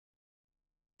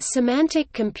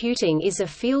Semantic computing is a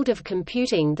field of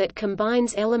computing that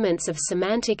combines elements of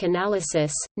semantic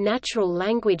analysis, natural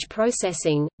language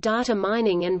processing, data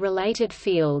mining and related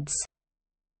fields.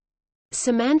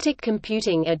 Semantic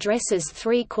computing addresses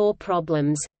three core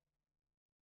problems: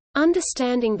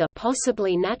 understanding the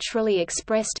possibly naturally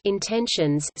expressed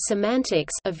intentions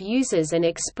semantics of users and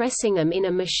expressing them in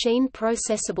a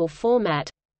machine-processable format,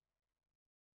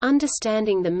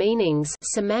 understanding the meanings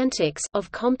semantics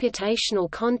of computational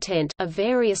content of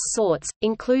various sorts,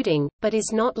 including, but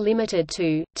is not limited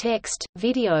to, text,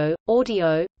 video,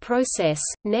 audio, process,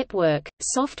 network,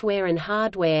 software and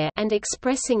hardware, and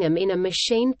expressing them in a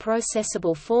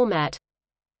machine-processable format,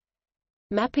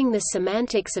 mapping the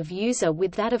semantics of user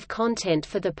with that of content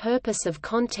for the purpose of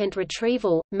content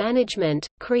retrieval, management,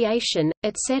 creation,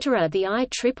 etc. The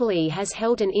IEEE has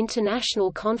held an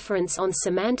international conference on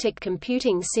semantic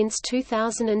computing since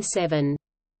 2007.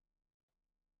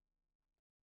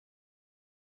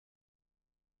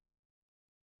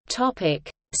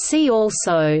 See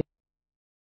also: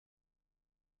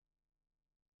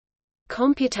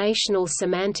 computational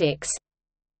semantics,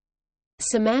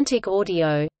 semantic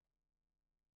audio,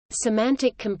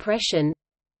 semantic compression,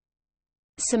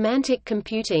 semantic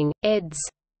computing, eds.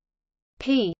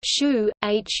 P. Shu,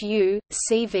 H. U.,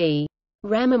 C. V.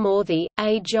 Ramamurthy,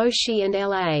 A. Joshi and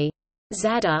L. A.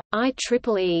 Zadeh,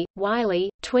 IEEE, Wiley,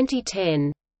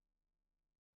 2010.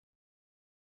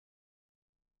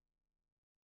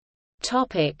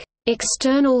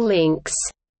 External links: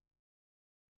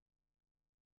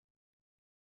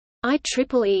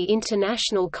 IEEE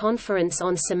International Conference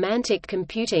on Semantic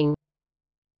Computing,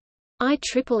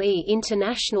 IEEE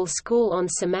International School on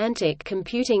Semantic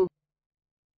Computing,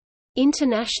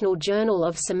 International Journal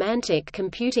of Semantic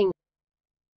Computing,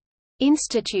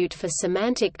 Institute for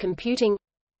Semantic Computing,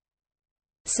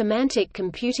 Semantic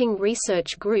Computing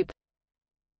Research Group,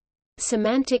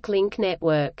 Semantic Link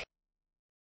Network.